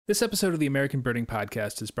This episode of the American Birding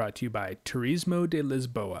Podcast is brought to you by Turismo de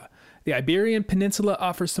Lisboa. The Iberian Peninsula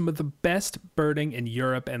offers some of the best birding in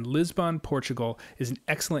Europe, and Lisbon, Portugal is an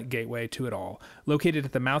excellent gateway to it all. Located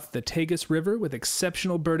at the mouth of the Tagus River with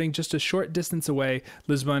exceptional birding just a short distance away,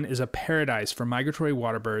 Lisbon is a paradise for migratory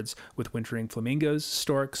waterbirds with wintering flamingos,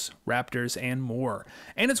 storks, raptors, and more.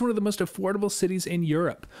 And it's one of the most affordable cities in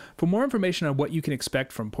Europe. For more information on what you can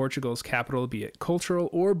expect from Portugal's capital, be it cultural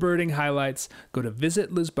or birding highlights, go to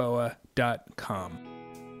visitlisboa.com.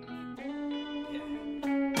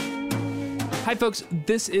 Hi folks,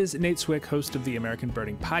 this is Nate Swick, host of the American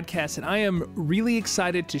Birding Podcast, and I am really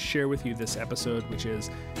excited to share with you this episode, which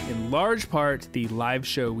is in large part the live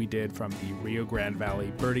show we did from the Rio Grande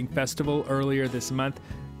Valley Birding Festival earlier this month.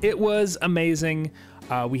 It was amazing.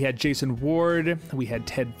 We had Jason Ward, we had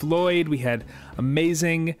Ted Floyd, we had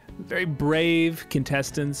amazing, very brave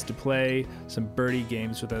contestants to play some birdie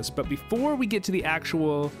games with us. But before we get to the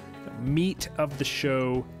actual meat of the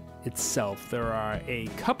show itself, there are a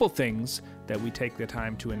couple things that we take the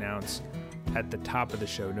time to announce at the top of the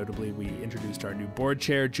show. Notably, we introduced our new board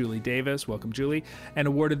chair, Julie Davis, welcome Julie, and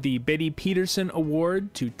awarded the Betty Peterson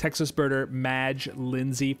Award to Texas birder Madge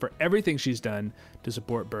Lindsay for everything she's done to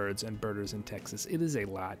support birds and birders in Texas. It is a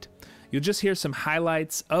lot. You'll just hear some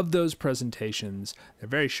highlights of those presentations. They're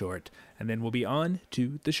very short, and then we'll be on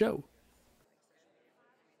to the show.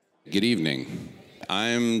 Good evening.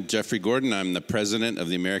 I'm Jeffrey Gordon. I'm the president of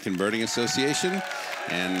the American Birding Association,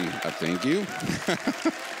 and thank you.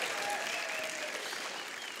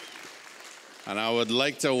 And I would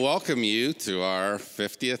like to welcome you to our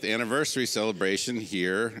 50th anniversary celebration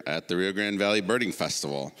here at the Rio Grande Valley Birding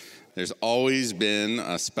Festival. There's always been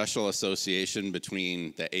a special association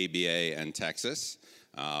between the ABA and Texas.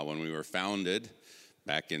 When we were founded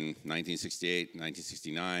back in 1968,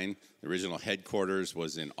 1969, the original headquarters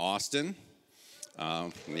was in Austin.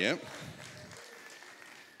 Yep.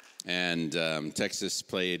 And Texas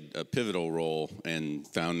played a pivotal role in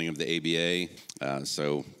founding of the ABA,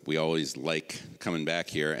 so we always like coming back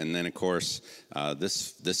here. And then, of course,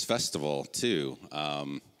 this festival, too.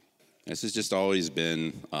 This has just always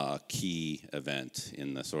been a key event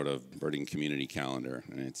in the sort of birding community calendar,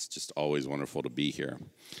 and it's just always wonderful to be here.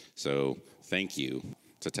 So thank you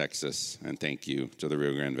to Texas, and thank you to the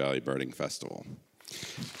Rio Grande Valley Birding Festival.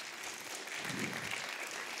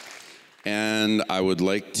 And I would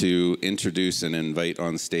like to introduce and invite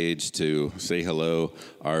on stage to say hello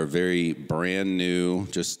our very brand new,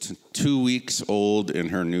 just 2 weeks old in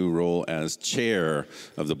her new role as chair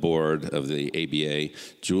of the board of the ABA,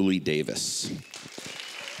 Julie Davis.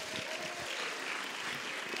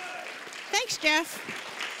 Thanks, Jeff.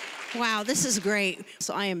 Wow, this is great.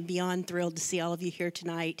 So I am beyond thrilled to see all of you here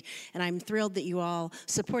tonight, and I'm thrilled that you all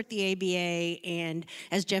support the ABA, and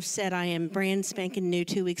as Jeff said, I am brand spanking new.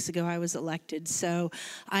 2 weeks ago I was elected, so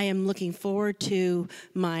I am looking forward to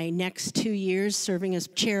my next 2 years serving as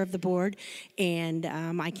chair of the board, and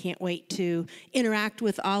I can't wait to interact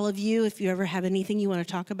with all of you if you ever have anything you want to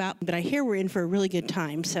talk about, but I hear we're in for a really good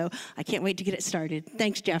time, so I can't wait to get it started.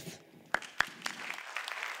 Thanks, Jeff.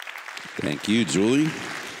 Thank you, Julie.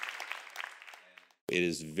 It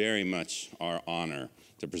is very much our honor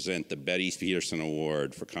to present the Betty Peterson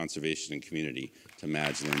Award for Conservation and Community to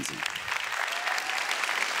Madge Lindsay.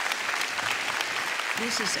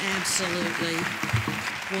 This is absolutely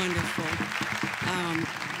wonderful.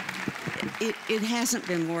 It hasn't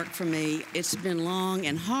been work for me. It's been long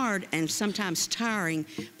and hard and sometimes tiring,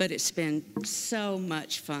 but it's been so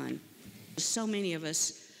much fun. So many of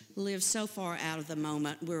us live so far out of the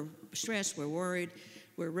moment. We're stressed, we're worried,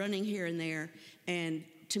 we're running here and there, and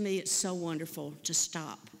to me it's so wonderful to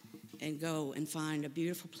stop and go and find a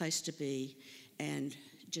beautiful place to be and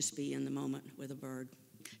just be in the moment with a bird.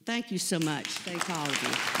 Thank you so much. Thank all of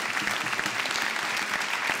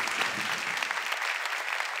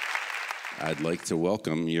you. I'd like to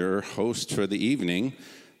welcome your host for the evening,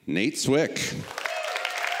 Nate Swick.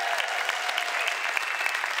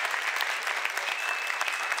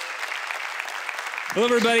 Hello,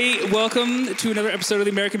 everybody. Welcome to another episode of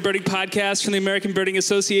the American Birding Podcast from the American Birding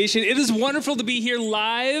Association. It is wonderful to be here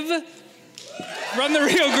live from the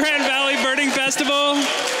Rio Grande Valley Birding Festival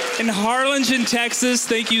in Harlingen, Texas.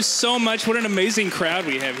 Thank you so much. What an amazing crowd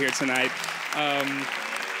we have here tonight.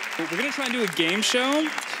 We're going to try and do a game show.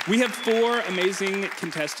 We have 4 amazing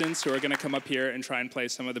contestants who are going to come up here and try and play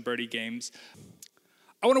some of the birdie games.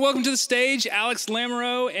 I want to welcome to the stage Alex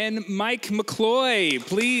Lamoureux and Mike McCloy,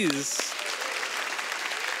 please.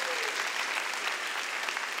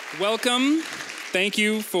 Welcome. Thank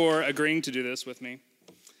you for agreeing to do this with me.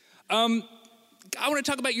 I want to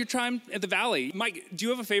talk about your time at the Valley. Mike, do you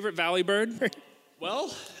have a favorite Valley bird?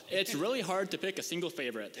 Well, It's really hard to pick a single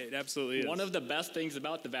favorite. It absolutely is. One of the best things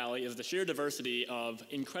about the Valley is the sheer diversity of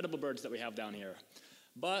incredible birds that we have down here.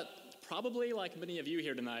 But probably like many of you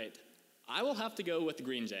here tonight, I will have to go with the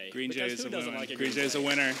green jay. Green jay is a winner. Like Green jay is a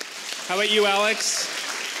winner. How about you, Alex?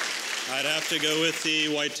 I'd have to go with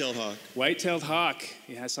the white-tailed hawk. White-tailed hawk.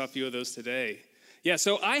 Yeah, I saw a few of those today. Yeah,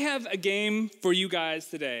 so I have a game for you guys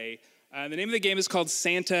today. The name of the game is called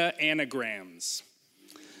Santa Anagrams.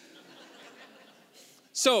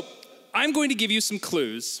 So I'm going to give you some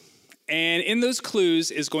clues, and in those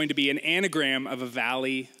clues is going to be an anagram of a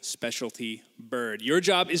Valley specialty bird. Your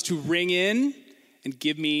job is to ring in and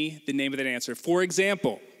give me the name of that answer. For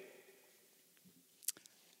example,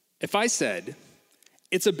 if I said,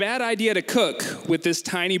 it's a bad idea to cook with this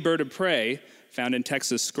tiny bird of prey found in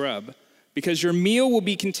Texas scrub because your meal will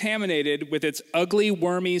be contaminated with its ugly,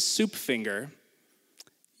 wormy soup finger,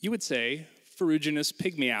 you would say ferruginous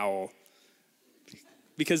pygmy owl,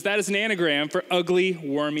 because that is an anagram for ugly,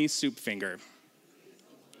 wormy soup finger.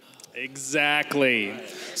 Exactly.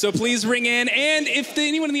 So please ring in, and if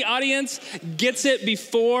anyone in the audience gets it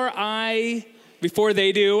before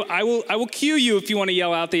they do, I will cue you if you want to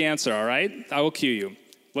yell out the answer, all right? I will cue you.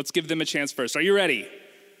 Let's give them a chance first. Are you ready?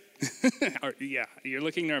 Yeah, you're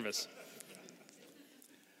looking nervous.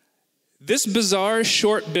 This bizarre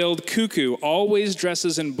short-billed cuckoo always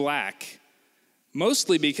dresses in black,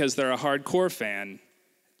 mostly because they're a hardcore fan.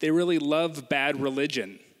 They really love Bad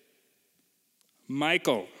Religion.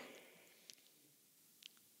 Michael.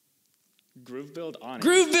 Groove-billed Ani.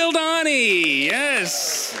 Groove-billed Ani,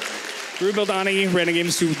 yes. Groove-billed Ani, random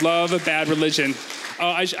games who love Bad Religion.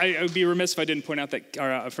 I would be remiss if I didn't point out that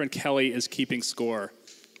our friend Kelly is keeping score.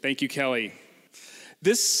 Thank you, Kelly.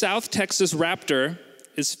 This South Texas raptor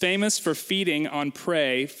is famous for feeding on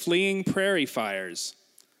prey fleeing prairie fires.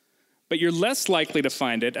 But you're less likely to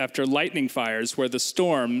find it after lightning fires where the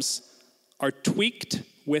storms are tweaked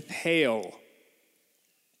with hail.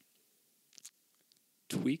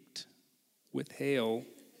 Tweaked with hail.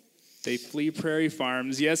 They flee prairie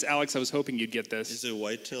farms. Yes, Alex, I was hoping you'd get this. Is it a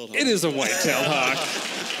white-tailed hawk? It is a white-tailed hawk.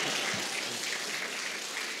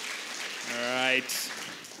 All right.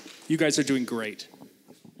 You guys are doing great.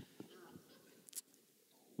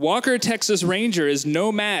 Walker Texas Ranger is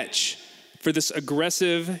no match for this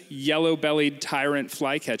aggressive, yellow-bellied tyrant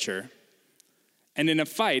flycatcher, and in a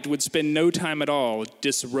fight would spend no time at all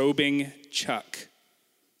disrobing Chuck.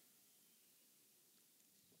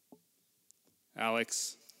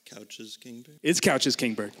 Alex. Couch's kingbird? It's Couch's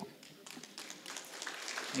kingbird.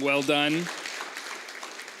 Well done.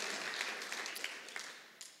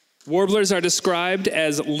 Warblers are described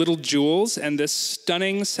as little jewels, and this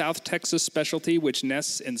stunning South Texas specialty, which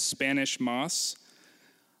nests in Spanish moss,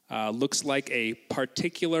 looks like a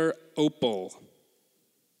particular opal.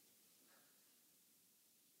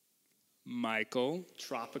 Michael.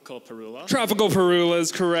 Tropical Parula. Tropical Parula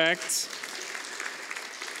is correct.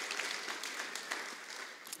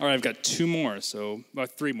 All right, I've got three more, so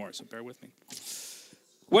bear with me.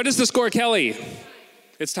 What is the score, Kelly?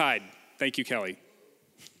 It's tied. Thank you, Kelly.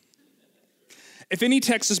 If any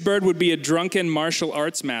Texas bird would be a drunken martial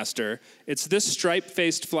arts master, it's this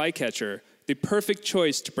stripe-faced flycatcher, the perfect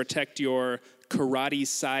choice to protect your karate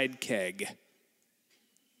side keg.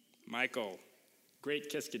 Michael.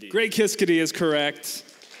 Great Kiskadee. Great Kiskadee is correct.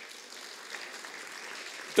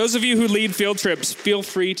 Those of you who lead field trips, feel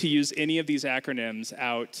free to use any of these acronyms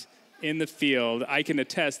out in the field. I can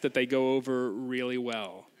attest that they go over really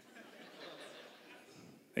well.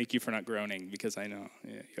 Thank you for not groaning, because I know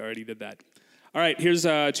you already did that. All right, here's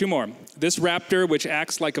two more. This raptor, which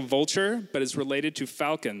acts like a vulture but is related to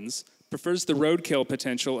falcons, prefers the roadkill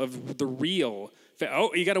potential of the real...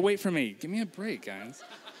 Oh, you got to wait for me. Give me a break, guys.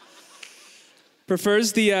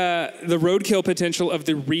 Prefers the roadkill potential of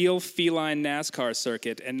the real feline NASCAR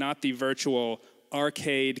circuit and not the virtual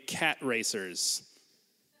arcade cat racers.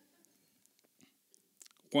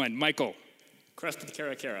 One, Michael. Crested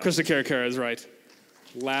Caracara. Crested Caracara is right.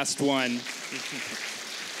 Last one.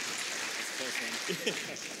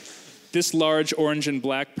 This large orange and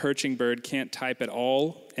black perching bird can't type at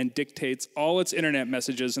all and dictates all its internet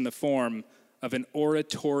messages in the form of an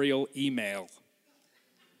oratorial email.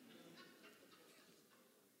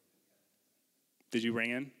 Did you ring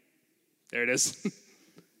in? There it is.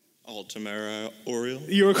 Altamira Oriole.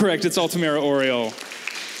 You were correct. It's Altamira Oriole.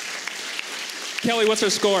 Kelly, what's our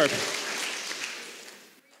score?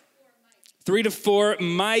 3-4,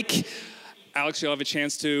 Mike. Alex, you'll have a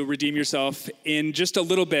chance to redeem yourself in just a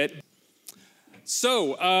little bit.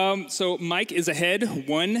 So Mike is ahead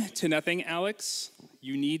 1-0, Alex.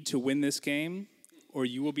 You need to win this game, or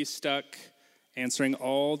you will be stuck answering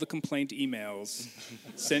all the complaint emails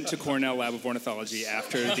sent to Cornell Lab of Ornithology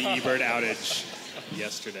after the eBird outage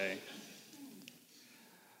yesterday.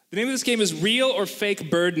 The name of this game is Real or Fake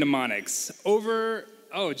Bird Mnemonics.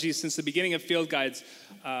 Since the beginning of field guides,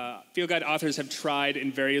 field guide authors have tried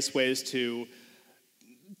in various ways to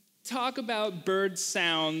talk about bird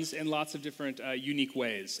sounds in lots of different unique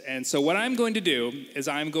ways. And so what I'm going to do is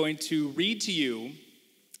I'm going to read to you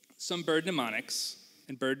some bird mnemonics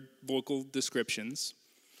and bird vocal descriptions.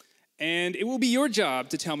 And it will be your job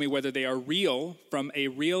to tell me whether they are real from a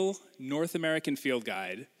real North American field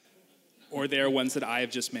guide or they are ones that I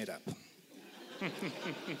have just made up.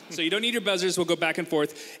 So you don't need your buzzers. We'll go back and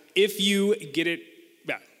forth. If you get it,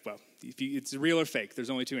 it's real or fake. There's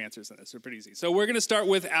only two answers in this. They're pretty easy. So we're going to start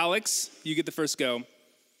with Alex. You get the first go.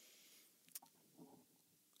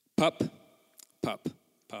 Pup, pup,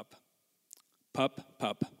 pup, pup,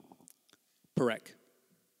 pup, Perec.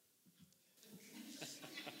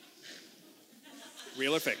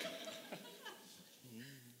 Real or fake?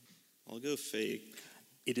 I'll go fake.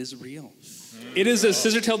 It is real. It is a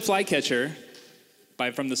scissor-tailed flycatcher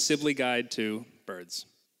from the Sibley Guide to Birds.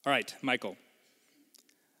 All right, Michael.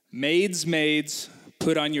 Maids, maids,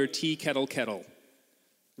 put on your tea kettle, kettle.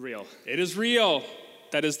 Real. It is real.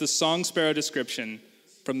 That is the song sparrow description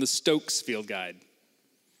from the Stokes Field Guide.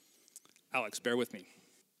 Alex, bear with me.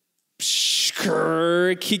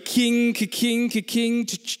 Kiking, kiking, kiking,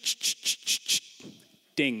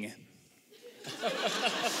 ding.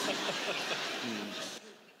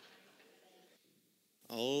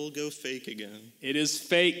 I'll go fake again. It is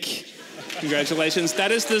fake. Congratulations.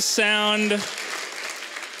 That is the sound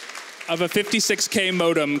of a 56K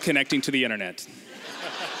modem connecting to the internet.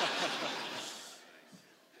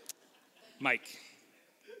 Mike.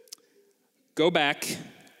 Go back,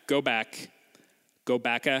 go back, go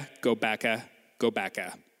backa, go backa, go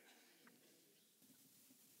backa.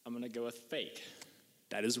 I'm going to go with fake.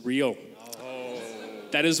 That is real.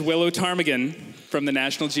 That is Willow Ptarmigan from the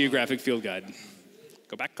National Geographic Field Guide.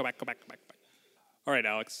 Go back, go back, go back, go back, go back. All right,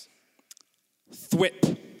 Alex.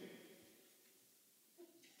 Thwip.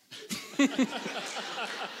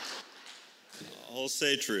 I'll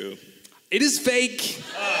say true. It is fake.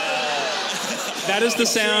 That is the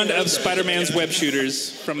sound of Spider-Man's web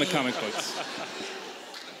shooters from the comic books.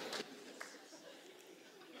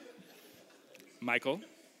 Michael.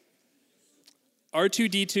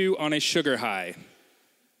 R2-D2 on a sugar high.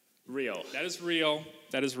 Real. That is real.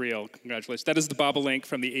 That is real. Congratulations. That is the bobolink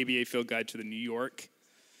from the ABA Field Guide to the New York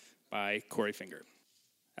by Corey Finger.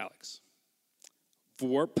 Alex.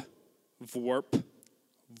 Vorp, vorp,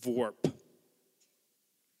 vorp.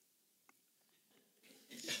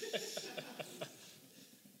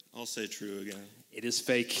 I'll say true again. It is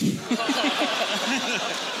fake.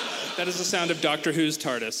 That is the sound of Doctor Who's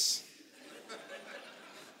TARDIS.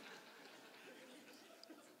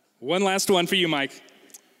 One last one for you, Mike.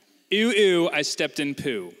 Ooh, ooh, I stepped in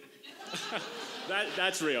poo.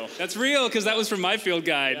 That's real. That's real, because that was from my field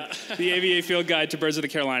guide, the ABA Field Guide to Birds of the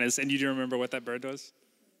Carolinas. And you do remember what that bird was?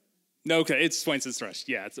 No, okay, it's Swainson's thrush.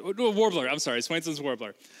 Yeah, it's a warbler. I'm sorry, Swainson's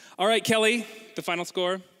warbler. All right, Kelly, the final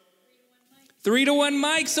score? 3-1,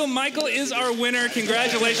 Mike. So Michael is our winner.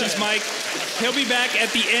 Congratulations, Mike. He'll be back at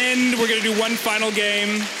the end. We're going to do one final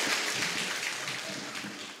game.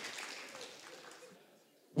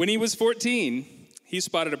 When he was 14, he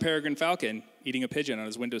spotted a peregrine falcon eating a pigeon on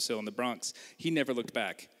his windowsill in the Bronx. He never looked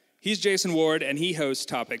back. He's Jason Ward, and he hosts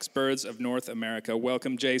Topics Birds of North America.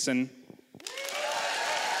 Welcome, Jason.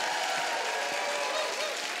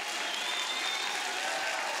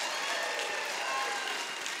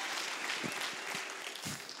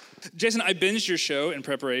 Jason, I binged your show in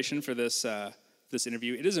preparation for this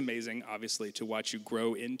interview. It is amazing, obviously, to watch you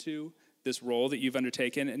grow into this role that you've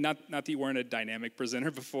undertaken. And not that you weren't a dynamic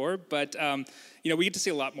presenter before, but we get to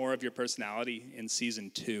see a lot more of your personality in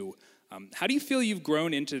season 2. How do you feel you've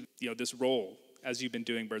grown into this role as you've been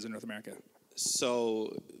doing Birds of North America?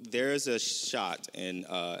 So there's a shot in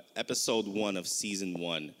episode 1 of season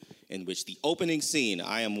 1 in which the opening scene,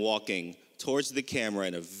 I am walking towards the camera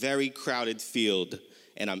in a very crowded field,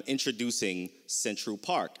 and I'm introducing Central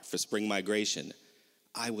Park for spring migration.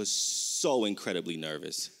 I was so incredibly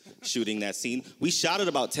nervous shooting that scene. We shot it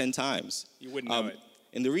about 10 times. You wouldn't know it.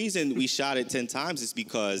 And the reason we shot it 10 times is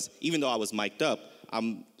because even though I was mic'd up,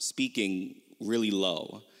 I'm speaking really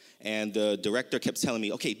low. And the director kept telling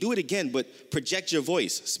me, okay, do it again, but project your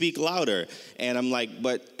voice, speak louder. And I'm like,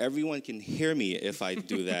 but everyone can hear me if I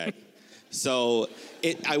do that. So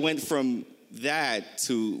I went from that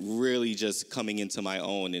to really just coming into my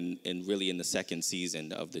own and really in the second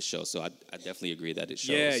season of the show. So I definitely agree that it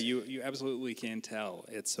shows. Yeah, you absolutely can tell.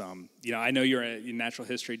 It's I know you're a natural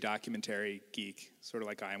history documentary geek, sort of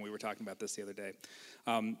like I am. We were talking about this the other day.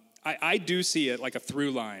 I do see it like a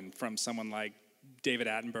through line from someone like David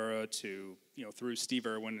Attenborough to, through Steve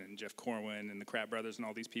Irwin and Jeff Corwin and the Kratt brothers and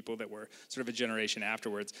all these people that were sort of a generation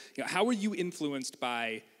afterwards. How were you influenced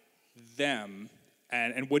by them,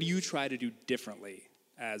 and what do you try to do differently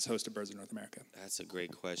as host of Birds of North America? That's a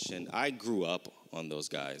great question. I grew up on those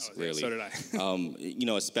guys, really. So did I.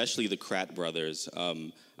 Especially the Kratt brothers.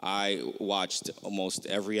 I watched almost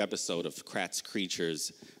every episode of Kratt's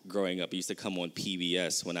Creatures growing up. It used to come on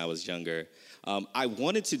PBS when I was younger. I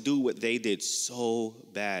wanted to do what they did so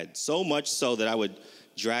bad, so much so that I would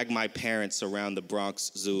drag my parents around the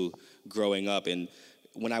Bronx Zoo growing up, and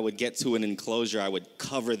when I would get to an enclosure, I would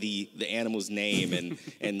cover the animal's name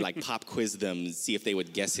and like pop quiz them and see if they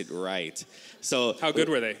would guess it right. So how good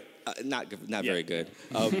were they? Not very good.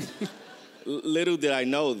 Little did I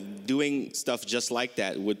know, doing stuff just like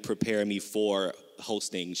that would prepare me for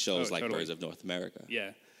hosting shows like totally. Birds of North America.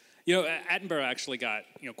 Yeah. Attenborough actually got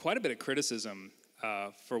quite a bit of criticism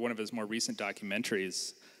for one of his more recent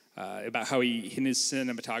documentaries about how he and his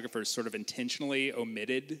cinematographers sort of intentionally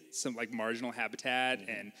omitted some like marginal habitat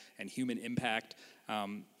and human impact.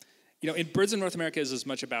 In Birds of North America is as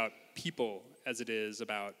much about people as it is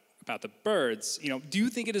about the birds. Do you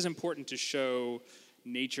think it is important to show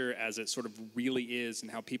nature as it sort of really is and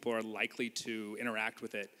how people are likely to interact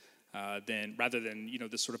with it rather than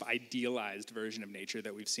this sort of idealized version of nature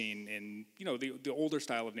that we've seen in the older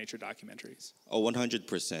style of nature documentaries? Oh,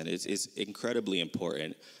 100%. It's incredibly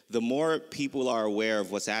important. The more people are aware of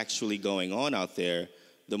what's actually going on out there,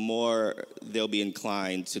 the more they'll be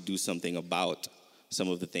inclined to do something about some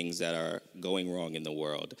of the things that are going wrong in the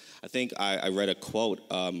world. I think I read a quote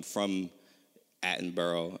from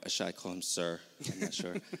Attenborough. Should I call him sir? I'm not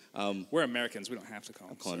sure. We're Americans. We don't have to call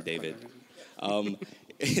him call him sir. David.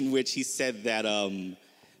 In which he said that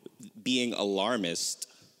being alarmist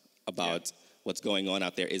about what's going on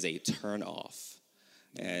out there is a turnoff.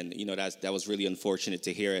 And, that was really unfortunate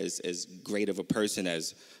to hear. As great of a person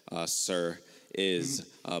as Sir is,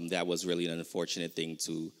 that was really an unfortunate thing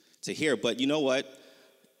to hear. But you know what?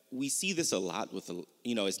 We see this a lot with,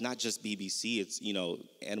 it's not just BBC, it's,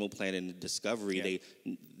 Animal Planet and Discovery.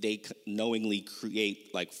 Yeah. They knowingly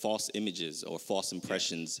create like false images or false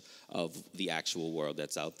impressions of the actual world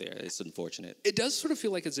that's out there. It's unfortunate. It does sort of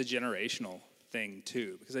feel like it's a generational thing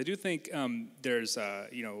too, because I do think there's,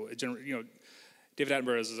 David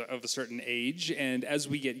Attenborough is of a certain age, and as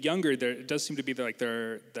we get younger, it does seem to be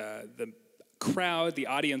the crowd, the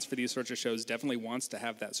audience for these sorts of shows definitely wants to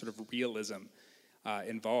have that sort of realism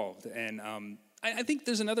involved. And I think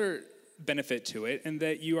there's another benefit to it, and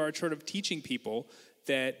that you are sort of teaching people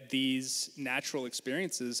that these natural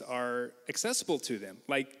experiences are accessible to them.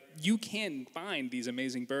 Like, you can find these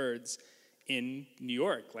amazing birds in New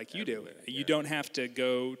York like you do. You don't have to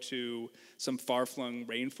go to some far-flung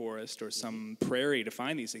rainforest or some prairie to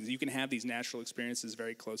find these things. You can have these natural experiences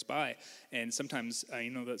very close by. And sometimes,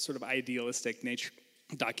 that sort of idealistic nature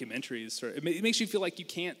documentaries, it makes you feel like you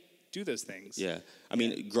can't do those things. Yeah. I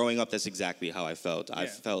mean, growing up, that's exactly how I felt. Yeah. I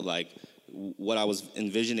felt like what I was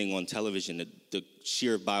envisioning on television, the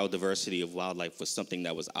sheer biodiversity of wildlife was something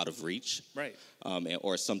that was out of reach. Right.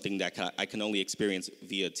 Or something that I can only experience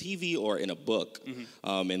via TV or in a book.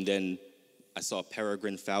 Mm-hmm. And then I saw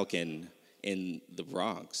peregrine falcon in the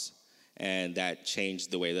Bronx. And that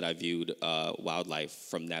changed the way that I viewed wildlife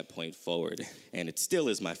from that point forward. And it still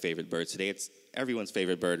is my favorite bird today. It's everyone's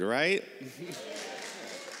favorite bird, right?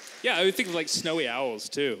 Yeah, I would think of like snowy owls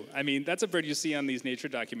too. I mean, that's a bird you see on these nature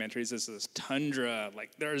documentaries. It's this tundra.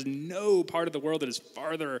 Like, there's no part of the world that is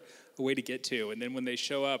farther away to get to. And then when they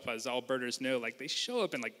show up, as all birders know, like, they show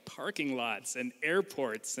up in like parking lots and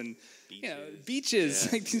airports and beaches,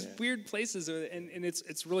 yes, like these weird places. And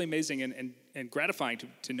it's really amazing and gratifying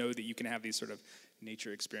to know that you can have these sort of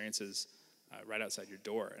nature experiences right outside your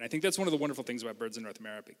door. And I think that's one of the wonderful things about Birds in North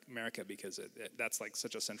America, because that's like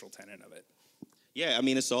such a central tenet of it. Yeah, I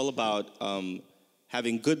mean, it's all about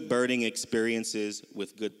having good birding experiences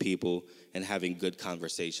with good people and having good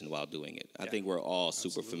conversation while doing it. I think we're all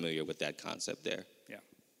super familiar with that concept there.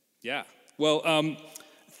 Yeah. Well,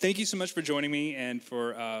 thank you so much for joining me and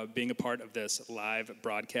for being a part of this live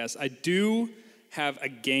broadcast. I do have a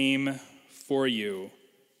game for you.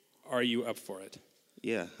 Are you up for it?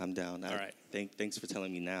 Yeah, I'm down. All right. Thanks for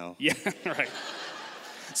telling me now. Yeah, all right.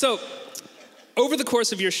 So, over the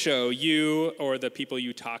course of your show, you or the people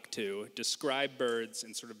you talk to describe birds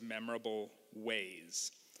in sort of memorable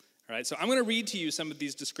ways. All right, so I'm going to read to you some of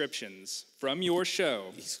these descriptions from your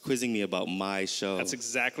show. He's quizzing me about my show. That's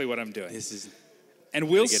exactly what I'm doing. This is And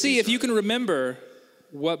we'll get see these if you can remember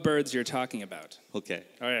what birds you're talking about. okay.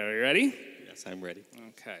 All right, are you ready? Yes, I'm ready.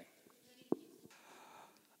 Okay.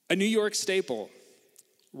 A New York staple,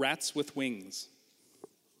 rats with wings.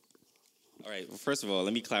 All right. Well, first of all,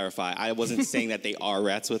 let me clarify. I wasn't saying that they are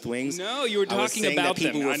rats with wings. No, you were I was talking saying about that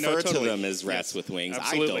people them. I know, refer totally. to them as rats Yes, with wings.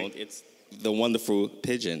 absolutely. I don't. It's the wonderful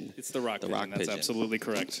pigeon. It's the rock pigeon. rock That's pigeon. absolutely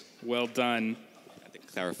correct. Well done. I had to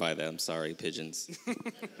clarify that. I'm sorry, pigeons.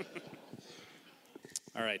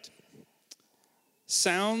 All right.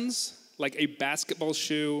 Sounds like a basketball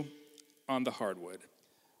shoe on the hardwood.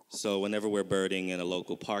 So whenever we're birding in a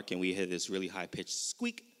local park and we hear this really high-pitched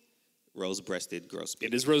squeak, rose-breasted grosbeak.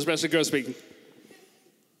 It is rose-breasted grosbeak.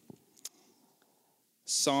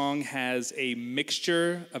 Song has a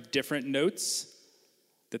mixture of different notes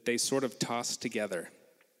that they sort of toss together.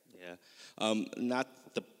 Yeah. Not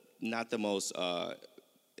the most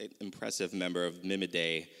impressive member of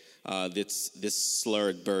Mimidae. This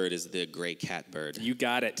slurred bird is the gray catbird. You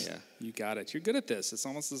got it. Yeah. You got it. You're good at this. It's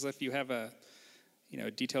almost as if you have a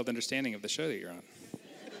detailed understanding of the show that you're on.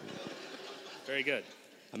 Very good.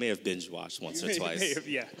 I may have binge-watched once or twice.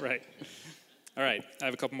 Yeah, right. All right, I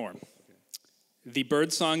have a couple more. The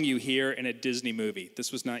bird song you hear in a Disney movie.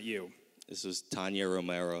 This was not you. This was Tanya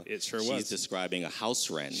Romero. It sure She's was. describing a house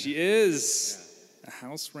wren. She is a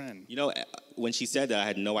house wren. You know, when she said that, I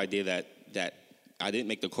had no idea that I didn't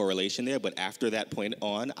make the correlation there, but after that point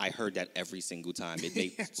on, I heard that every single time. It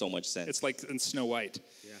made so much sense. It's like in Snow White.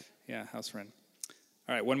 Yeah, house wren.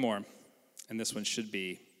 All right, one more. And this one should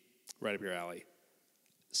be right up your alley.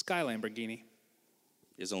 Sky Lamborghini.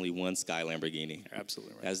 There's only one Sky Lamborghini. You're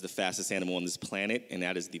absolutely right. That is the fastest animal on this planet, and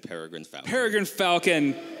that is the peregrine falcon. Peregrine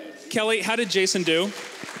falcon. Kelly, how did Jason do?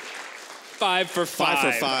 5 for 5.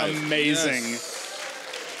 5 for 5. Amazing.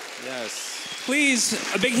 Yes.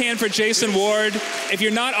 Please, a big hand for Jason Ward. If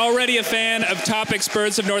you're not already a fan of Topics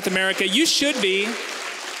Birds of North America, you should be.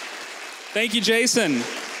 Thank you, Jason.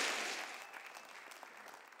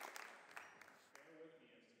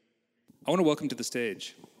 I want to welcome to the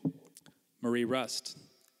stage Marie Rust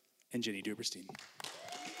and Jenny Duberstein.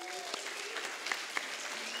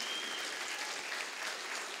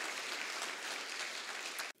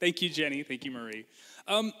 Thank you, Jenny. Thank you, Marie.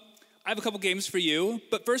 I have a couple games for you,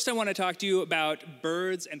 but first I want to talk to you about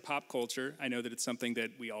birds and pop culture. I know that it's something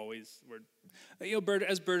that we always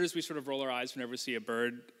as birders, we sort of roll our eyes whenever we see a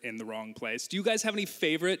bird in the wrong place. Do you guys have any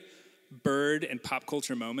favorite bird and pop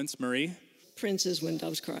culture moments, Marie? Prince's When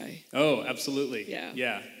Doves Cry. Oh, absolutely.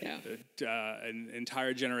 Yeah. An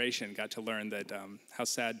entire generation got to learn that how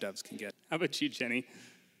sad doves can get. How about you, Jenny?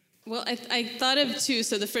 Well, I thought of two.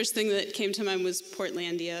 So the first thing that came to mind was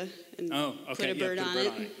Portlandia, and put a bird on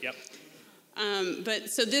it. Yep.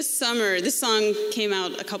 But so this summer, this song came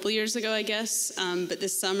out a couple years ago, I guess. But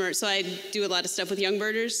this summer, so I do a lot of stuff with young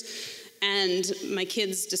birders, and my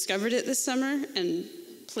kids discovered it this summer and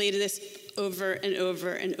played this over and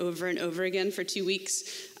over and over and over again for 2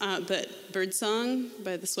 weeks. But Birdsong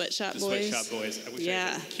by the Sweatshop Boys. Sweatshop Boys. I wish I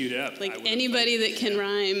had queued it up. Like anybody that can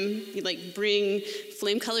rhyme, like bring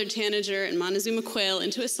flame-colored tanager and Montezuma quail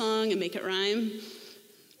into a song and make it rhyme.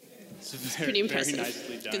 It's pretty impressive. Very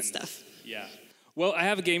nicely done. Good stuff. Yeah. Well, I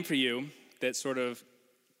have a game for you that sort of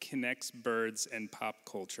connects birds and pop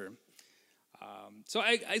culture. So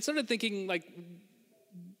I started thinking, like,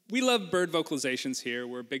 we love bird vocalizations here.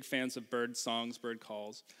 We're big fans of bird songs, bird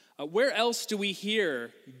calls. Where else do we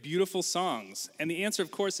hear beautiful songs? And the answer,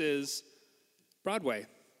 of course, is Broadway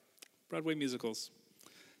musicals.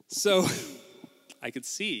 So I could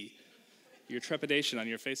see your trepidation on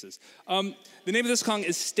your faces. The name of this song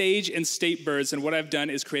is Stage and State Birds, and what I've done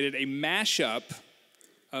is created a mashup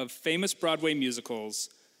of famous Broadway musicals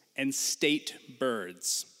and state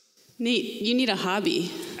birds. Nate, you need a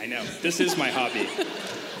hobby. I know. This is my hobby.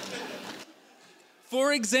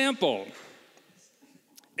 For example,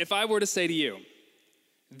 if I were to say to you,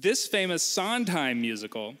 this famous Sondheim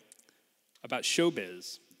musical about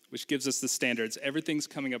showbiz, which gives us the standards, everything's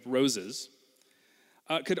coming up roses,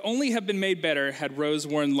 could only have been made better had Rose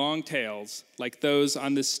worn long tails like those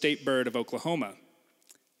on this state bird of Oklahoma.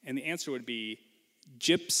 And the answer would be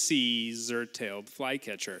Gypsy Zur-tailed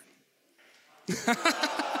Flycatcher.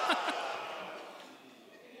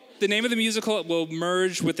 The name of the musical will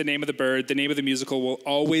merge with the name of the bird. The name of the musical will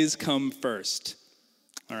always come first.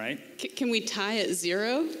 All right? Can we tie at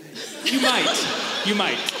 0? You might. You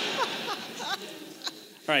might. All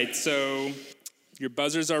right, so your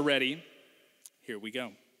buzzers are ready. Here we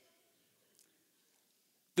go.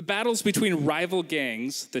 The battles between rival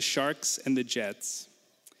gangs, the Sharks and the Jets,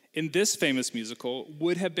 in this famous musical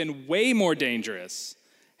would have been way more dangerous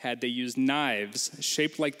had they used knives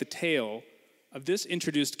shaped like the tail of this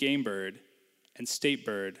introduced game bird and state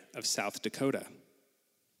bird of South Dakota.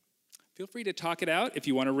 Feel free to talk it out if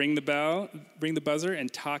you want to ring the bell, ring the buzzer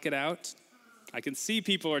and talk it out. I can see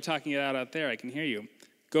people are talking it out there. I can hear you.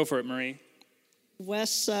 Go for it, Marie.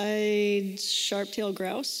 West Side Sharp-tailed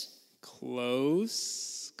Grouse.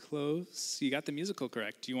 Close. You got the musical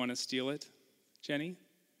correct. Do you want to steal it, Jenny?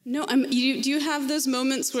 No, do you have those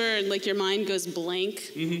moments where like your mind goes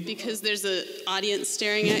blank because there's an audience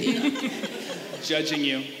staring at you? Judging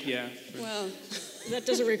you, yeah. Well, That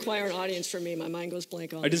doesn't require an audience for me. My mind goes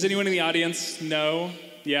blank on. Does anyone in the audience know?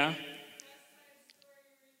 Yeah?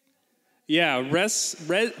 Yeah, West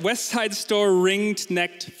Side Store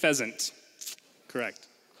ringed-necked pheasant. Correct.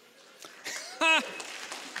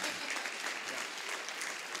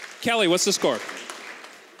 Kelly, what's the score?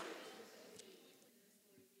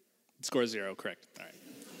 Score 0, correct. All right.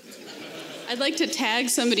 I'd like to tag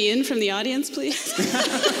somebody in from the audience, please.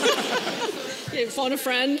 Yeah, phone a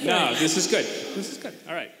friend. No, this is good. This is good.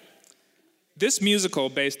 All right. This musical,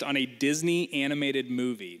 based on a Disney animated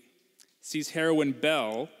movie, sees heroine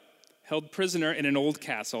Belle held prisoner in an old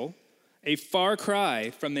castle, a far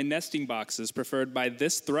cry from the nesting boxes preferred by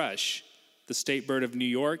this thrush, the state bird of New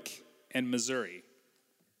York and Missouri.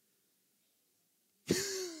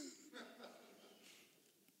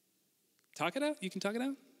 Talk it out? You can talk it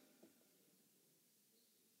out?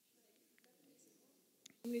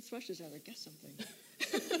 How many thrushes are there? Guess something.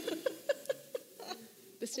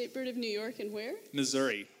 The state bird of New York and where?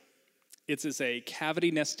 Missouri. It is a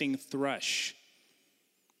cavity nesting thrush.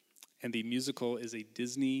 And the musical is a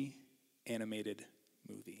Disney animated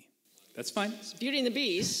movie. That's fine. It's Beauty and the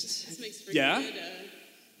Beast. This makes for Yeah? good,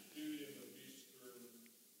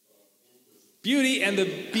 Beauty and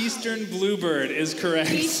the Beastern Bluebird is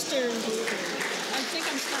correct. Eastern Bluebird. I think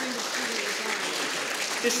I'm starting to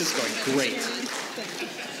This is going great.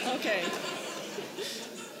 Okay.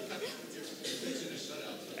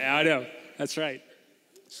 Yeah, I know. That's right.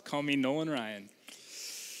 Just call me Nolan Ryan.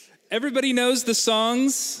 Everybody knows the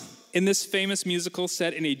songs in this famous musical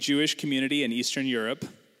set in a Jewish community in Eastern Europe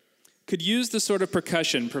could use the sort of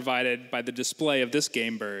percussion provided by the display of this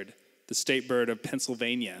game bird, the state bird of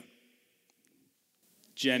Pennsylvania.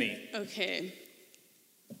 Jenny. Okay.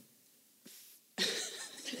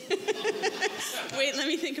 Wait, let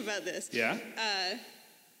me think about this. Yeah?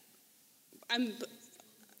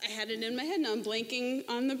 I had it in my head, now I'm blanking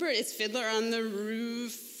on the bird. It's Fiddler on the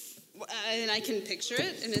Roof, and I can picture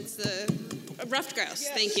it, and it's the ruffed grouse.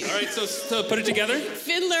 Yes. Thank you. All right, so put it together.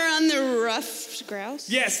 Fiddler on the Ruffed Grouse?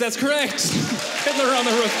 Yes, that's correct. Fiddler on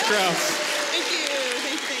the Ruffed Grouse. Thank you.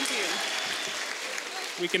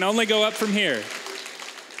 We can only go up from here.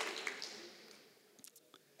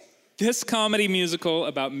 This comedy musical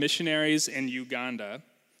about missionaries in Uganda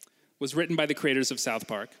was written by the creators of South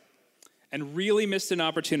Park and really missed an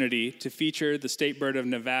opportunity to feature the state bird of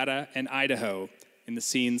Nevada and Idaho in the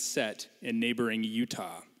scenes set in neighboring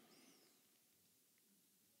Utah.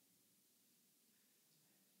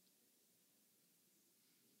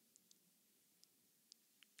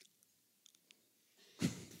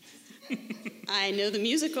 I know the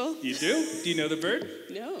musical. You do? Do you know the bird?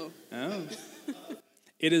 No. Oh.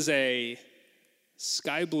 It is a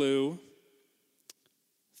sky blue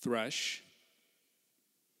thrush.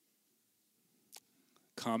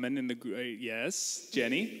 Common in the, yes,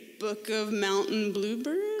 Jenny? Book of Mountain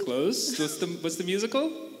Bluebird? Close. What's the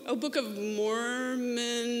musical? Oh, Book of Mormon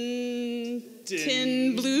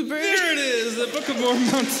Tin Bluebird? There it is, the Book of Mormon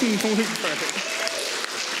Mountain Bluebird.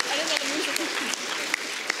 I didn't know the musical.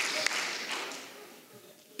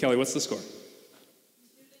 Kelly, what's the score?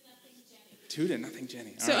 2-0,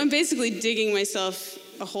 Jenny. So I'm basically digging myself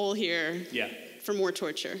a hole here. Yeah. For more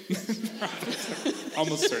torture.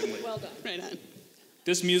 Almost certainly. Well done. Right on.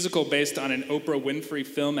 This musical, based on an Oprah Winfrey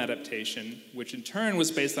film adaptation, which in turn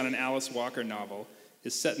was based on an Alice Walker novel,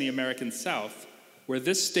 is set in the American South, where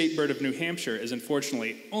this state bird of New Hampshire is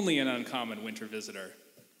unfortunately only an uncommon winter visitor.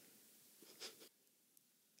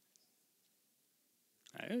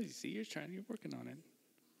 You see, you're working on it.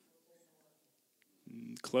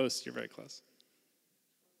 Close, you're very close.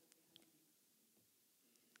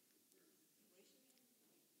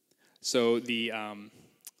 So there's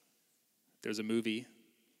a movie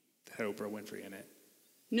that had Oprah Winfrey in it.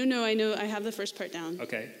 No, I know. I have the first part down.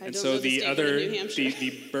 Okay, I and don't so know the state other, bird of New Hampshire.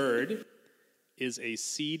 the bird is a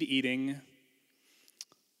seed-eating.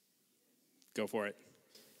 Go for it,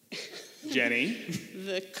 Jenny.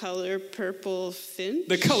 The color purple finch.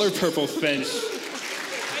 The color purple finch.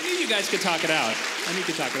 I knew you guys could talk it out.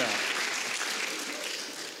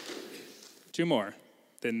 2 more,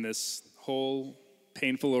 then this whole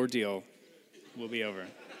painful ordeal will be over.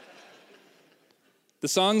 The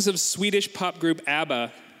songs of Swedish pop group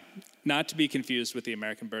ABBA, not to be confused with the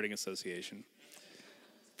American Birding Association,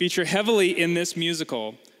 feature heavily in this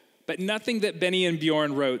musical, but nothing that Benny and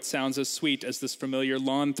Bjorn wrote sounds as sweet as this familiar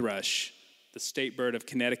lawn thrush, the state bird of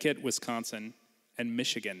Connecticut, Wisconsin, and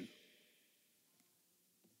Michigan.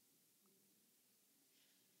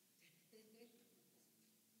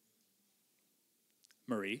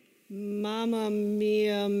 Marie? Mamma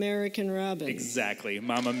Mia, American Robin. Exactly,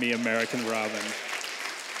 Mamma Mia, American Robin.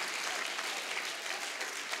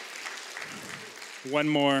 One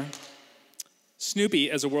more.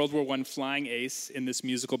 Snoopy, as a World War I flying ace in this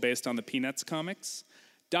musical based on the Peanuts comics,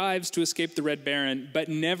 dives to escape the Red Baron, but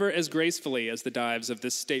never as gracefully as the dives of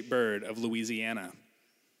this state bird of Louisiana.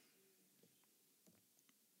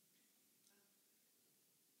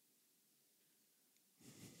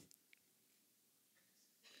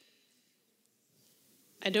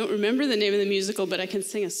 I don't remember the name of the musical, but I can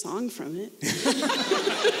sing a song from it.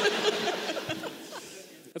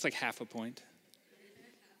 That's like half a point.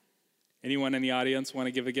 Anyone in the audience want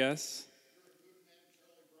to give a guess?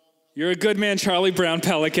 You're a good man, Charlie Brown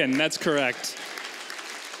Pelican. That's correct.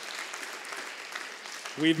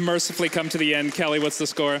 We've mercifully come to the end. Kelly, what's the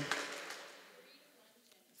score?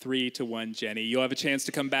 3-1, Jenny. You'll have a chance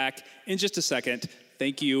to come back in just a second.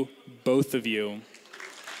 Thank you, both of you.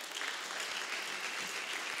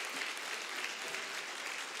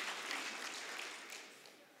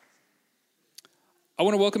 I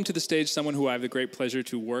want to welcome to the stage someone who I have the great pleasure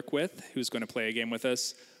to work with, who's going to play a game with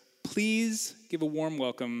us. Please give a warm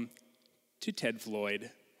welcome to Ted Floyd,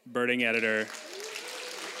 birding editor.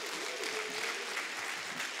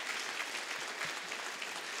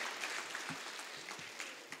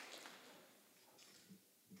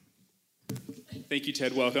 Thank you,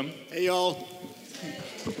 Ted. Welcome. Hey, y'all.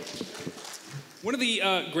 One of the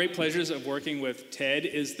great pleasures of working with Ted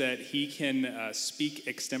is that he can speak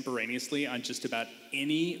extemporaneously on just about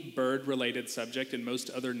any bird-related subject and most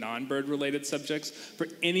other non-bird-related subjects for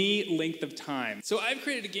any length of time. So I've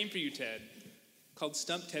created a game for you, Ted, called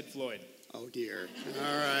Stump Ted Floyd. Oh, dear.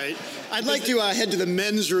 All right. I'd like to head to the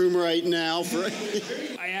men's room right now.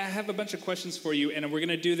 I have a bunch of questions for you, and we're going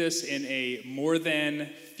to do this in a more than,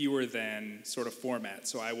 fewer than sort of format.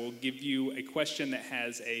 So I will give you a question that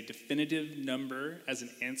has a definitive number as an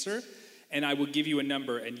answer, and I will give you a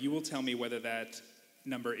number, and you will tell me whether that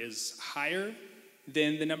number is higher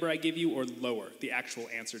than the number I give you or lower, the actual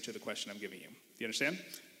answer to the question I'm giving you. Do you understand?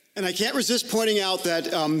 And I can't resist pointing out that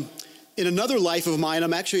in another life of mine,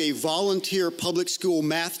 I'm actually a volunteer public school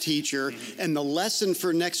math teacher, and the lesson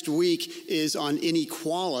for next week is on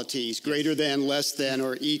inequalities, greater than, less than,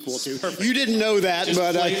 or equal to. Perfect. You didn't know that, Just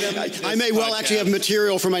but I may well actually have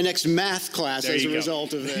material for my next math class as a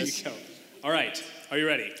result of this. There you go. All right. Are you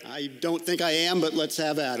ready? I don't think I am, but let's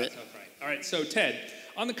have at it. All right. So, Ted,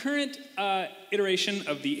 on the current iteration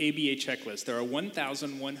of the ABA checklist, there are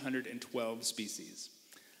 1,112 species.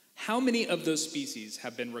 How many of those species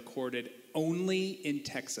have been recorded only in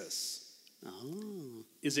Texas? Oh.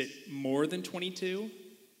 Is it more than 22,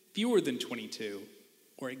 fewer than 22,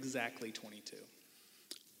 or exactly 22?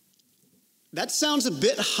 That sounds a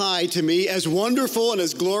bit high to me. As wonderful and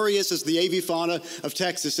as glorious as the avifauna of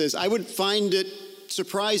Texas is, I would find it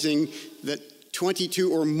surprising that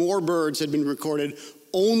 22 or more birds had been recorded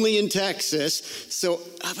only in Texas. So,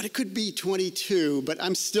 but it could be 22, but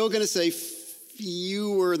I'm still going to say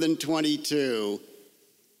fewer than 22.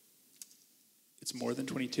 It's more than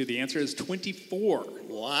 22. The answer is 24.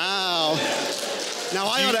 Wow. Now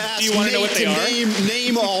I ought to ask Nate to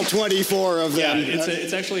name all 24 of them. Yeah,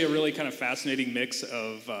 it's actually a really kind of fascinating mix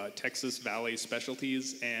of Texas Valley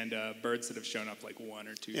specialties and birds that have shown up like 1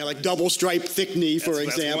 or 2 Yeah, like double-striped thickney, for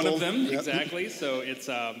example. That's one of them, Yep. exactly. So it's,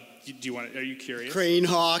 are you curious? Crane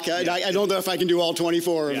hawk. I don't know if I can do all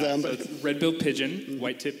 24 of them. So But it's red-billed pigeon,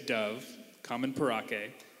 white-tipped dove, common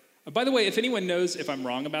parake. By the way, if anyone knows if I'm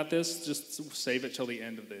wrong about this, just save it till the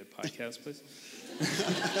end of the podcast, please.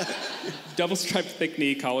 Double-striped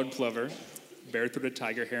thick-knee collared plover, bare-throated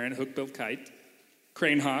tiger heron, hook-billed kite,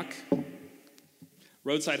 crane hawk,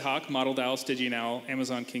 roadside hawk, mottled owl, Stygian owl,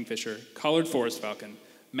 Amazon kingfisher, collared forest falcon,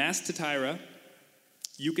 masked titira,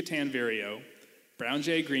 Yucatan vireo, brown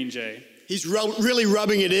jay, green jay. He's really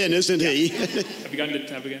rubbing it in, isn't he? Have you gotten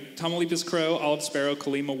Tamaulipas crow, olive sparrow,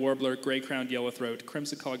 Colima warbler, gray-crowned yellowthroat,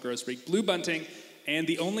 crimson-collared grosbeak, blue bunting, and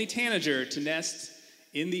the only tanager to nest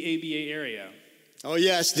in the ABA area. Oh,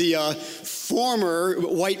 yes, the former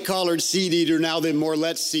white-collared seed eater, now the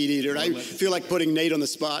Morlet's seed eater. I feel like putting Nate on the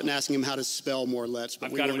spot and asking him how to spell Morlet's,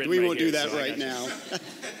 but we won't do that right now.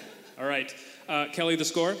 All right. Kelly, the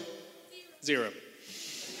score? 0.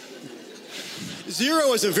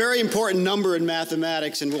 0 is a very important number in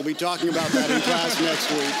mathematics, and we'll be talking about that in class next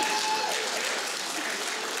week.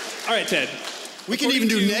 All right, Ted. We can even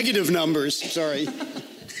do negative numbers. Sorry.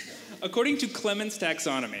 According to Clemens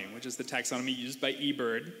taxonomy, which is the taxonomy used by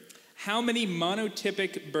eBird, how many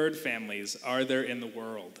monotypic bird families are there in the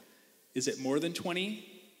world? Is it more than 20,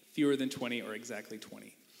 fewer than 20, or exactly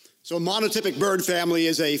 20? So a monotypic bird family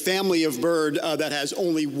is a family of bird that has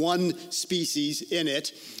only one species in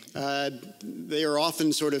it. They are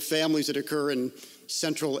often sort of families that occur in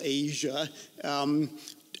Central Asia.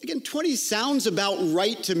 Again, 20 sounds about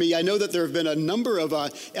right to me. I know that there have been a number of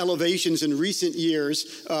elevations in recent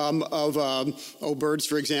years of birds,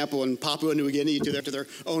 for example, in Papua New Guinea to their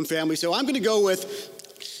own family. So I'm going to go with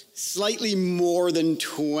slightly more than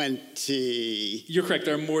 20. You're correct.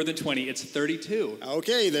 There are more than 20. It's 32.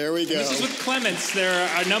 Okay, there we go. And this is with Clements. There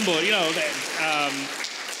are a number,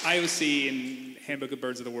 IOC and Handbook of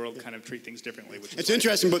Birds of the World kind of treat things differently. It's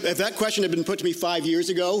interesting, but if that question had been put to me 5 years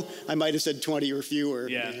ago, I might have said 20 or fewer.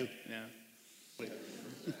 Yeah. All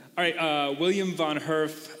right, William von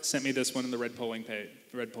Herf sent me this one in the Red Polling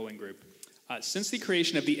group. Since the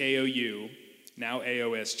creation of the AOU, now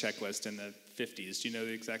AOS checklist in the 50s, do you know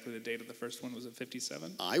exactly the date of the first one? Was it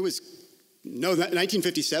 57? No,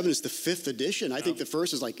 1957 is the 5th edition. I think the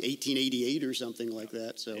first is like 1888 or something like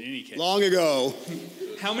that. So in any case, long ago.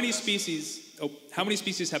 How many species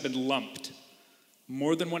have been lumped?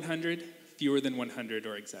 More than 100, fewer than 100,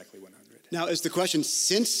 or exactly 100? Now, is the question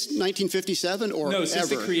since 1957 or no?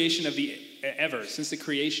 Since ever? the creation of the since the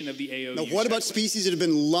creation of the AOU. Now, what about species that have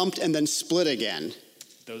been lumped and then split again?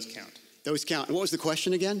 Those count. Those count. And what was the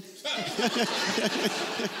question again?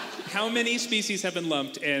 How many species have been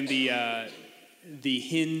lumped, and the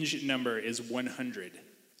hinge number is 100?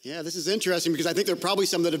 Yeah, this is interesting because I think there are probably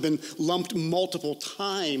some that have been lumped multiple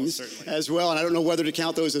times as well, and I don't know whether to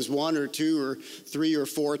count those as 1 or 2 or 3 or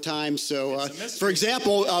 4 times. So, for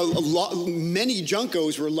example, many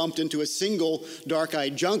juncos were lumped into a single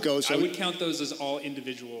dark-eyed junco. So I would count those as all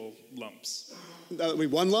individual lumps.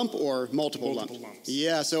 One lump or multiple lumps?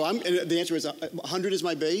 Yeah, so the answer is 100 is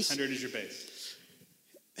my base? 100 is your base.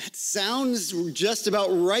 That sounds just about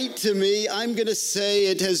right to me. I'm going to say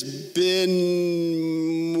it has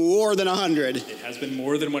been more than 100. It has been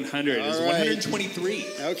more than 100. It's 123.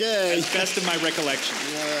 Okay. As best of my recollection.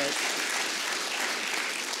 All right.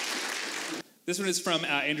 This one is from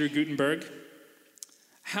Andrew Gutenberg.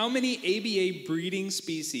 How many ABA breeding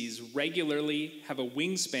species regularly have a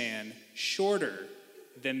wingspan shorter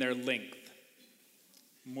than their length?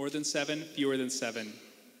 More than 7, fewer than 7,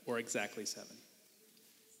 or exactly 7?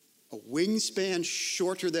 A wingspan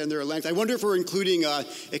shorter than their length. I wonder if we're including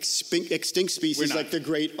extinct species like the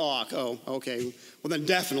great auk. Oh, okay. Well, then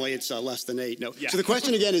definitely it's less than 8. No. Yeah. So the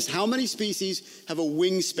question again is, how many species have a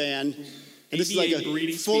wingspan? And this is like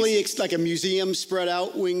a fully, like a museum spread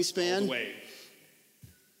out wingspan. All the way.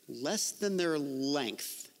 Less than their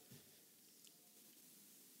length.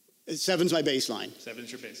 7's my baseline. 7's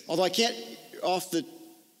your baseline. Although I can't, off the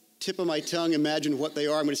tip of my tongue, imagine what they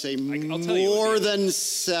are. I'm going to say more than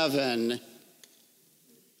 7.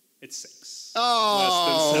 It's 6.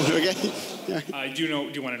 Oh, less than 7. Okay. Do you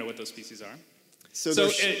want to know what those species are? So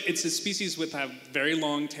it's a species with have very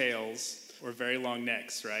long tails or very long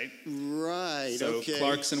necks, right? Right. So okay.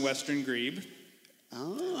 Clarkson western grebe,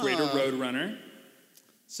 greater roadrunner,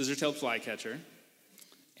 scissor-tailed flycatcher,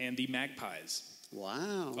 and the magpies.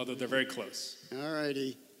 Wow. Although they're very close. All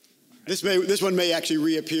righty. This one may actually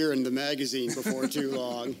reappear in the magazine before too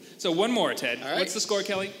long. So one more, Ted. All right. What's the score,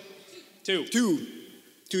 Kelly? 2.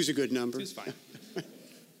 2's a good number. 2's fine.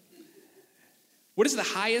 What is the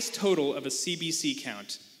highest total of a CBC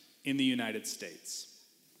count in the United States?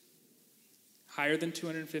 Higher than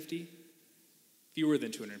 250? Fewer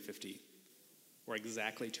than 250? Or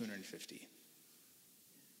exactly 250?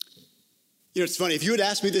 You know, it's funny. If you had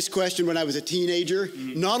asked me this question when I was a teenager,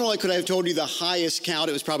 not only could I have told you the highest count,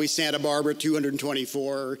 it was probably Santa Barbara,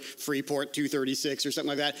 224, or Freeport, 236, or something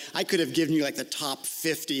like that. I could have given you like the top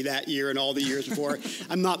 50 that year and all the years before.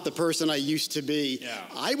 I'm not the person I used to be. Yeah.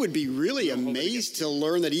 I would be really amazed to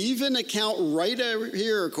learn that even a count right over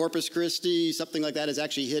here, Corpus Christi, something like that, has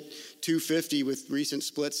actually hit 250 with recent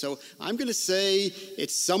splits. So I'm going to say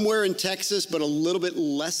it's somewhere in Texas, but a little bit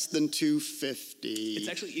less than 250. It's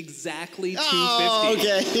actually exactly 250. Oh,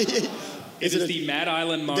 okay. It is the Mad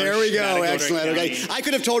Island Marsh. There we go. Matagorda Excellent. County. Okay. I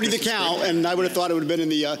could have told you the count, and I would have thought it would have been in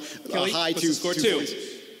the Kelly, high what's the score? 2. 240s.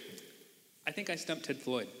 I think I stumped Ted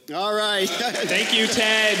Floyd. All right. Thank you,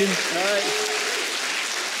 Ted. All right.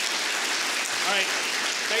 All right.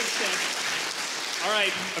 Thanks, Ted. All right,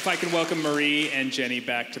 if I can welcome Marie and Jenny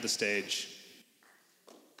back to the stage.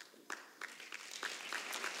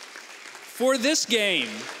 For this game,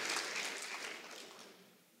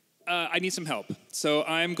 I need some help. So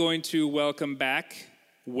I'm going to welcome back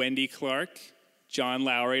Wendy Clark, John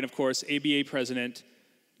Lowry, and of course, ABA President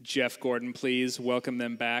Jeff Gordon. Please welcome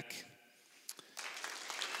them back.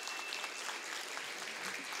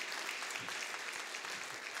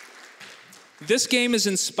 This game is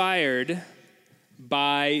inspired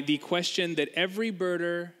by the question that every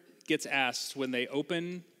birder gets asked when they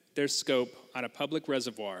open their scope on a public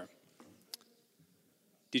reservoir.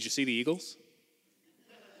 Did you see the eagles?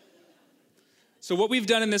 So what we've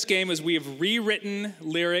done in this game is we have rewritten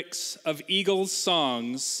lyrics of Eagles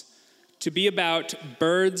songs to be about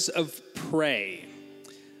birds of prey.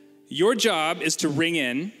 Your job is to ring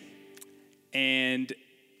in and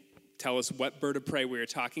tell us what bird of prey we're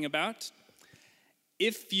talking about.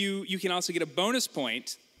 If you can also get a bonus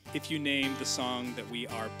point if you name the song that we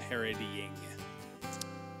are parodying.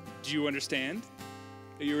 Do you understand?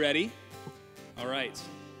 Are you ready? All right,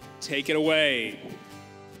 take it away.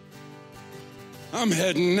 I'm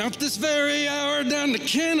heading out this very hour down the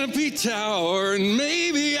Canopy Tower, and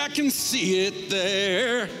maybe I can see it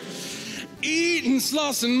there. Eating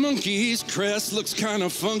sloths and monkeys, crest looks kind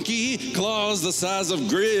of funky, claws the size of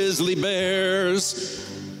grizzly bears.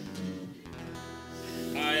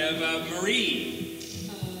 I have Marie.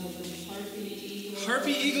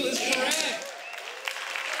 Harpy Eagle is correct.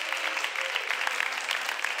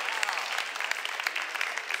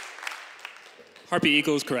 Harpy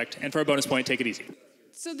Eagle is correct. And for a bonus point, take it easy.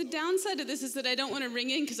 So the downside of this is that I don't want to ring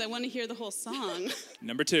in because I want to hear the whole song.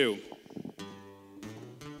 Number 2.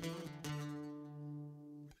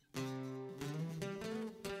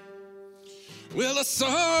 Well, I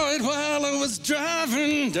saw it while I was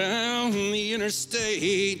driving down the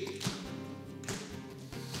interstate,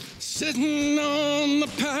 sitting on the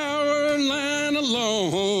power line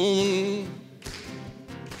alone.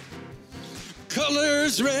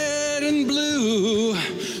 Colors red and blue,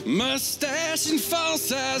 mustache and false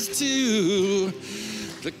eyes too.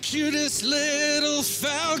 The cutest little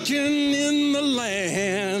falcon in the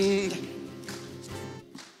land.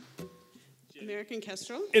 American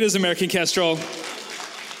Kestrel? It is American Kestrel.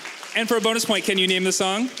 And for a bonus point, can you name the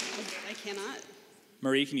song? I cannot.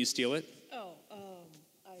 Marie, can you steal it? I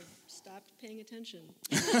stopped paying attention.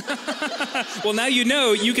 Well, now you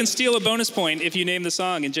know you can steal a bonus point if you name the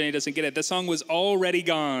song and Jenny doesn't get it. The song was Already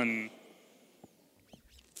Gone.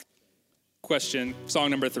 Question, song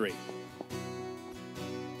number 3.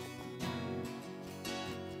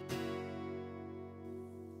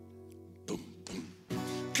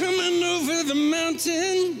 Coming over the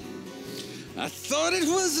mountain, I thought it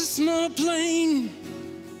was a small plane,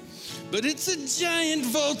 but it's a giant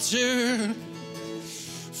vulture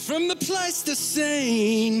from the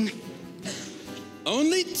Pleistocene.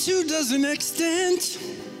 Only 2 dozen extant.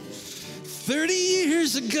 30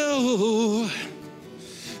 years ago,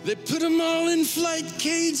 they put them all in flight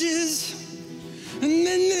cages, and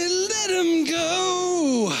then they let them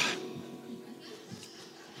go.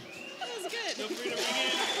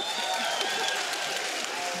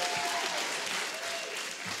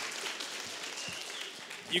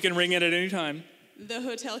 You can ring it at any time. The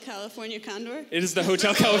Hotel California Condor? It is the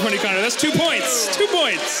Hotel California Condor. That's 2 points. 2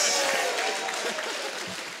 points.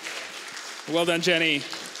 Well done, Jenny.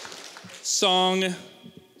 Song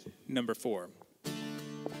number 4.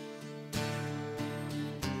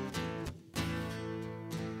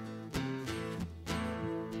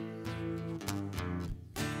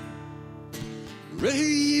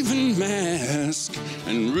 Raven mask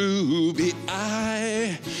and ruby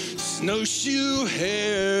eye, snowshoe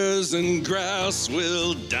hares and grouse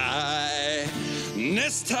will die.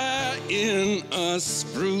 Nest high in a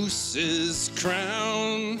spruce's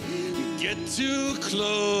crown. Get too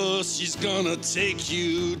close, she's gonna take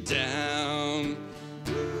you down.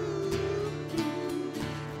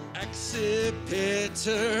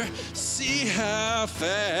 Accipiter, see how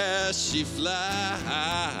fast she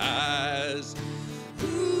flies.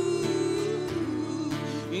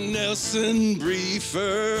 Nelson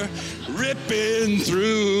Briefer ripping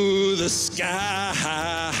through the sky.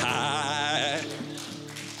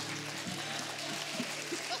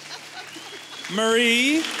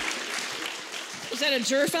 Marie. Is that a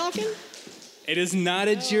gerfalcon? It is not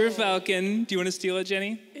a gerfalcon. Do you want to steal it,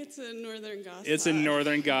 Jenny? It's a northern goshawk. It's a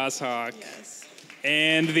northern goshawk. Yes.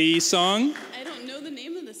 And the song? I don't know the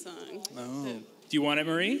name of the song. Oh. Do you want it,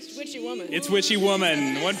 Marie? It's Witchy Woman. It's Witchy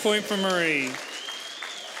Woman. 1 point for Marie.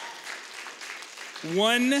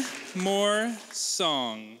 One more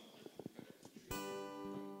song.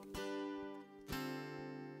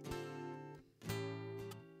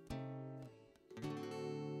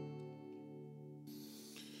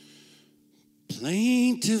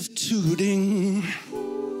 Plaintive tooting.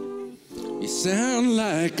 You sound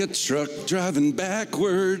like a truck driving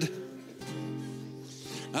backward.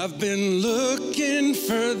 I've been looking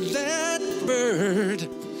for that bird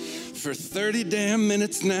for 30 damn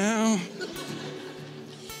minutes now.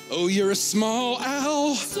 Oh, you're a small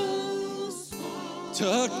owl,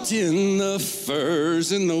 tucked in the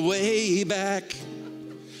furs in the way back.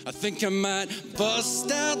 I think I might bust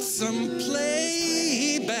out some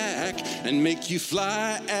playback and make you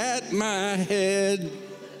fly at my head.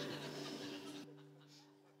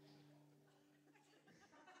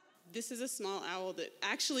 This is a small owl that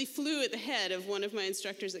actually flew at the head of one of my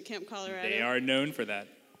instructors at Camp Colorado. They are known for that.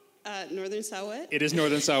 Northern Saw-Whet. It is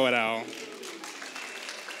Northern Saw-Whet Owl.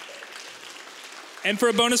 And for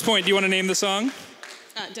a bonus point, do you want to name the song?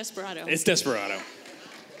 Desperado. It's Desperado.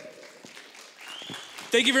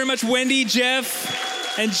 Thank you very much, Wendy,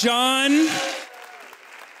 Jeff, and John.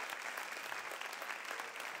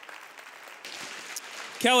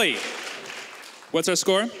 Kelly, what's our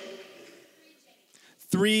score?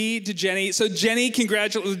 3 to Jenny. So Jenny,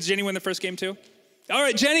 congratulations. Did Jenny win the first game too? All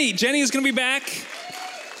right, Jenny. Jenny is going to be back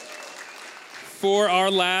for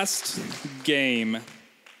our last game. All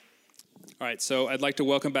right, so I'd like to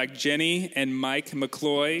welcome back Jenny and Mike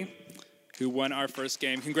McCloy, who won our first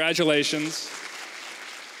game. Congratulations.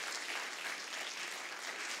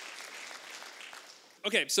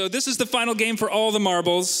 Okay, so this is the final game for all the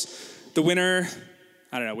marbles. The winner,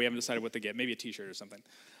 I don't know, we haven't decided what to get. Maybe a t-shirt or something.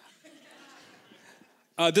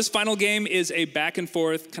 This final game is a back and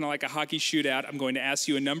forth, kind of like a hockey shootout. I'm going to ask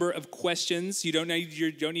you a number of questions. You don't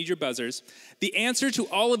need your buzzers. The answer to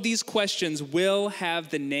all of these questions will have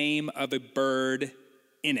the name of a bird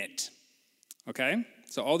in it. Okay?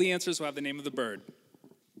 So all the answers will have the name of the bird.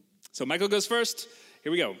 So Michael goes first.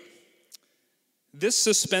 Here we go. This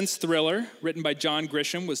suspense thriller, written by John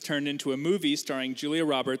Grisham, was turned into a movie starring Julia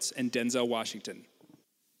Roberts and Denzel Washington.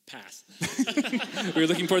 Pass. We were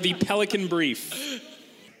looking for the Pelican Brief.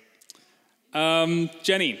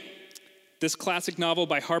 Jenny, this classic novel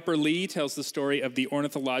by Harper Lee tells the story of the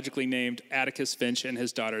ornithologically named Atticus Finch and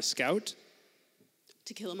his daughter Scout.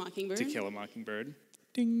 To Kill a Mockingbird. To Kill a Mockingbird.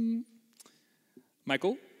 Ding.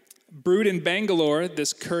 Michael, brewed in Bangalore,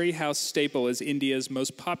 this curry house staple is India's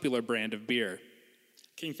most popular brand of beer.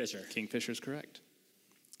 Kingfisher. Kingfisher's correct.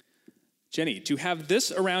 Jenny, to have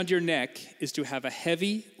this around your neck is to have a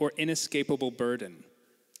heavy or inescapable burden.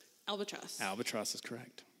 Albatross. Albatross is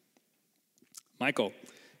correct. Michael,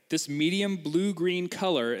 this medium blue-green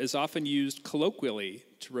color is often used colloquially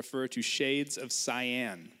to refer to shades of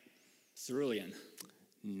cyan. Cerulean.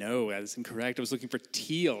 No, that is incorrect. I was looking for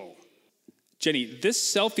teal. Jenny, this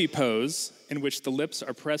selfie pose, in which the lips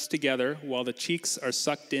are pressed together while the cheeks are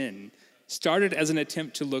sucked in, started as an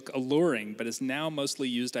attempt to look alluring, but is now mostly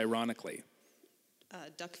used ironically.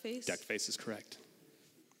 Duck face. Duck face is correct.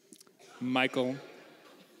 Michael,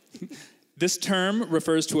 this term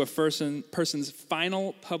refers to a person's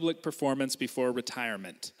final public performance before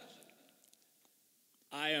retirement.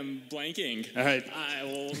 I am blanking. All right. I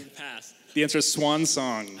will pass. The answer is swan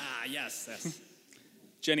song. Yes.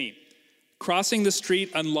 Jenny, crossing the street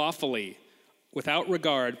unlawfully without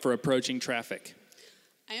regard for approaching traffic.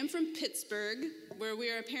 I am from Pittsburgh, where we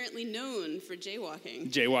are apparently known for jaywalking.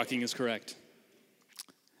 Jaywalking is correct.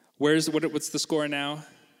 What's the score now?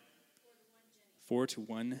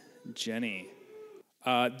 4-1, Jenny.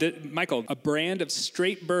 Michael, a brand of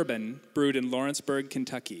straight bourbon brewed in Lawrenceburg,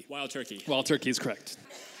 Kentucky. Wild Turkey. Wild Turkey is correct.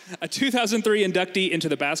 A 2003 inductee into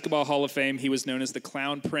the Basketball Hall of Fame, he was known as the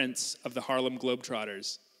Clown Prince of the Harlem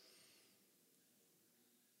Globetrotters.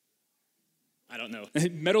 I don't know.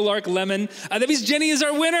 Meadowlark Lemon. That means Jenny is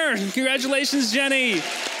our winner. Congratulations, Jenny.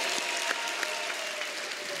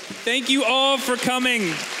 Thank you all for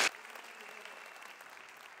coming.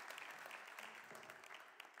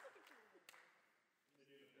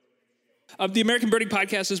 The American Birding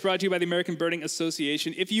Podcast is brought to you by the American Birding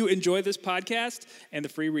Association. If you enjoy this podcast and the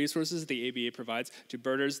free resources the ABA provides to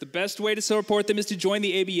birders, the best way to support them is to join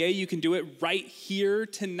the ABA. You can do it right here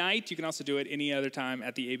tonight. You can also do it any other time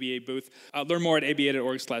at the ABA booth. Learn more at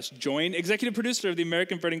aba.org/join. Executive producer of the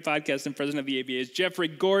American Birding Podcast and president of the ABA is Jeffrey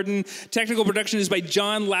Gordon. Technical production is by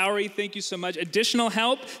John Lowry. Thank you so much. Additional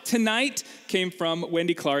help tonight came from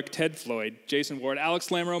Wendy Clark, Ted Floyd, Jason Ward, Alex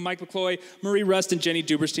Lamoureux, Mike McCloy, Marie Rust, and Jenny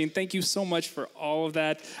Duberstein. Thank you so much for all of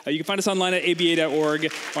that. You can find us online at aba.org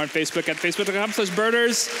or on Facebook at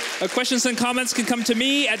facebook.com/birders. Questions and comments can come to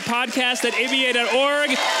me at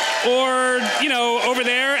podcast@aba.org or, over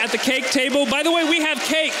there at the cake table. By the way, we have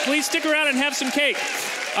cake. Please stick around and have some cake.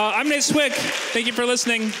 I'm Nate Swick. Thank you for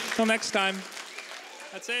listening. Till next time.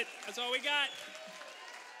 That's it. That's all we got.